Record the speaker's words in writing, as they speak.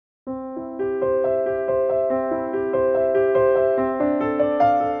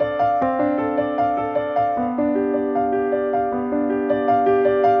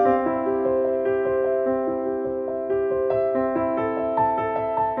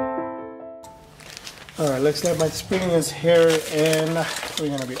Alright, looks like my spring is here and we're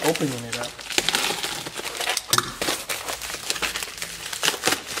going to be opening it up.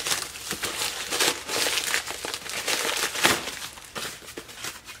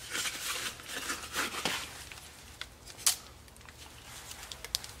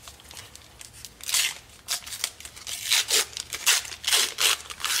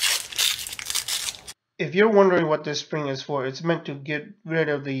 If you're wondering what this spring is for, it's meant to get rid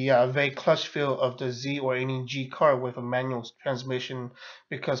of the vague clutch feel of the Z or any G car with a manual transmission,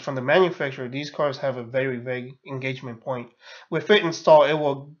 because from the manufacturer, these cars have a very vague engagement point. With it installed, it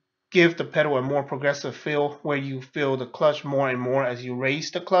will give the pedal a more progressive feel where you feel the clutch more and more as you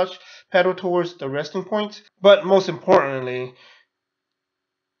raise the clutch pedal towards the resting point. But most importantly,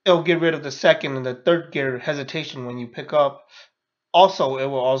 it'll get rid of the second and the third gear hesitation when you pick up. Also, it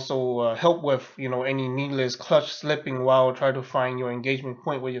will also help with any needless clutch slipping while trying to find your engagement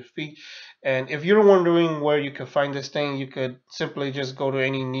point with your feet. And if you're wondering where you could find this thing, you could simply just go to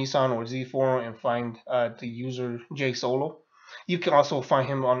any Nissan or Z forum and find the user Jsolo. You can also find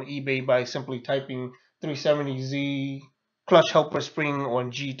him on eBay by simply typing 370Z clutch helper spring or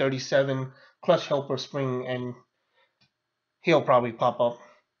G37 clutch helper spring, and he'll probably pop up.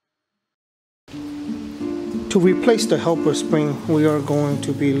 To replace the helper spring, we are going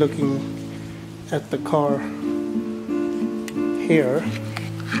to be looking at the car here,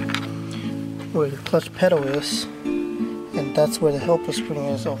 where the clutch pedal is, and that's where the helper spring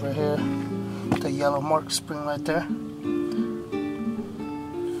is over here, the yellow mark spring right there.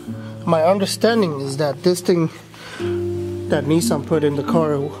 My understanding is that this thing that Nissan put in the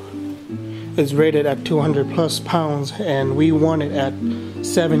car is rated at 200 plus pounds, and we want it at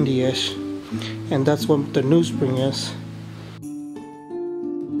 70-ish. And that's what the new spring is.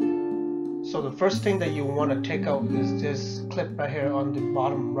 So the first thing that you want to take out is this clip right here on the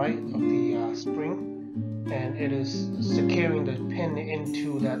bottom right of the spring, and it is securing the pin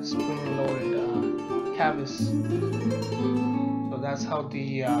into that spring-loaded cavus. So that's how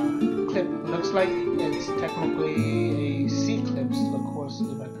the clip looks like. It's technically a C-clip, of course,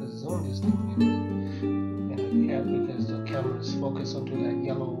 if I could zoom this thing in. And I can't because the camera is focused onto that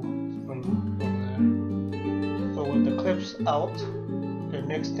yellow spring over there. So with the clips out, the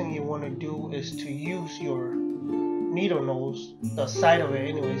next thing you want to do is to use your needle nose, the side of it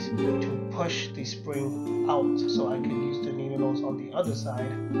anyways, to push the spring out. So I can use the needle nose on the other side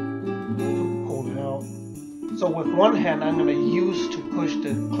to pull it out. So with one hand I'm going to use to push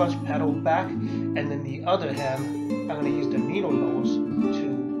the clutch pedal back, and then the other hand I'm going to use the needle nose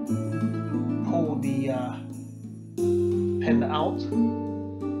to pull the pin out.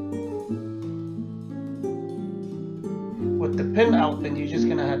 With the pin out, then you're just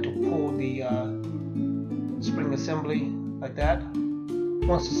going to have to pull the spring assembly like that.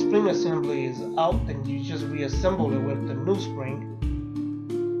 Once the spring assembly is out, then you just reassemble it with the new spring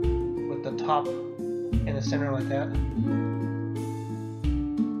with the top in the center like that.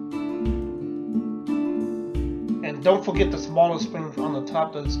 And don't forget the smaller spring on the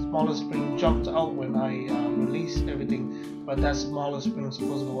top. The smaller spring jumped out when I released everything, but that smaller spring is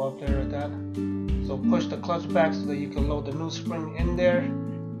supposed to go up there like that. So push the clutch back so that you can load the new spring in there.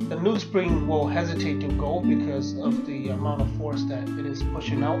 The new spring will hesitate to go because of the amount of force that it is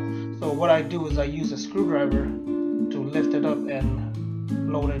pushing out. So what I do is I use a screwdriver to lift it up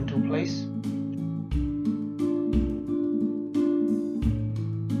and load it into place.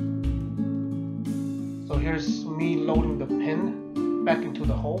 So here's me loading the pin back into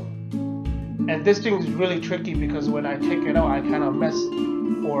the hole. And this thing is really tricky because when I take it out, I kind of mess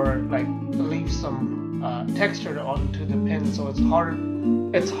or like leave some texture onto the pin, so it's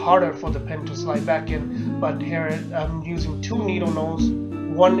harder for the pin to slide back in. But here I'm using two needle nose.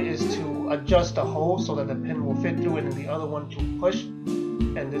 One is to adjust the hole so that the pin will fit through it, and the other one to push.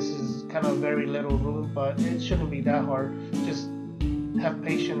 And this is kind of very little room, but it shouldn't be that hard. Just have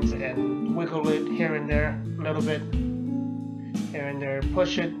patience and wiggle it here and there a little bit, here and there.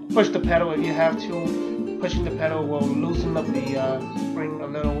 Push the pedal if you have to. Pushing the pedal will loosen up the spring a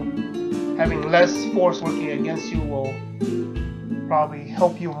little. Having less force working against you will probably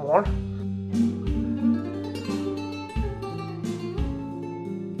help you more.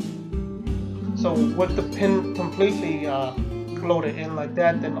 So with the pin completely loaded in like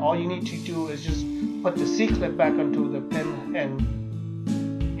that, then all you need to do is just put the C-clip back onto the pin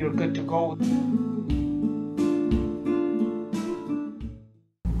and you're good to go.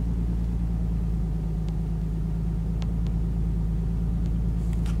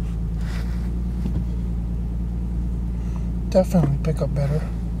 Definitely pick up better.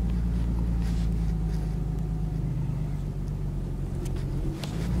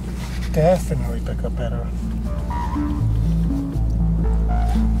 definitely pick up better.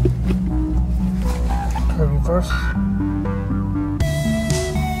 Okay, reverse.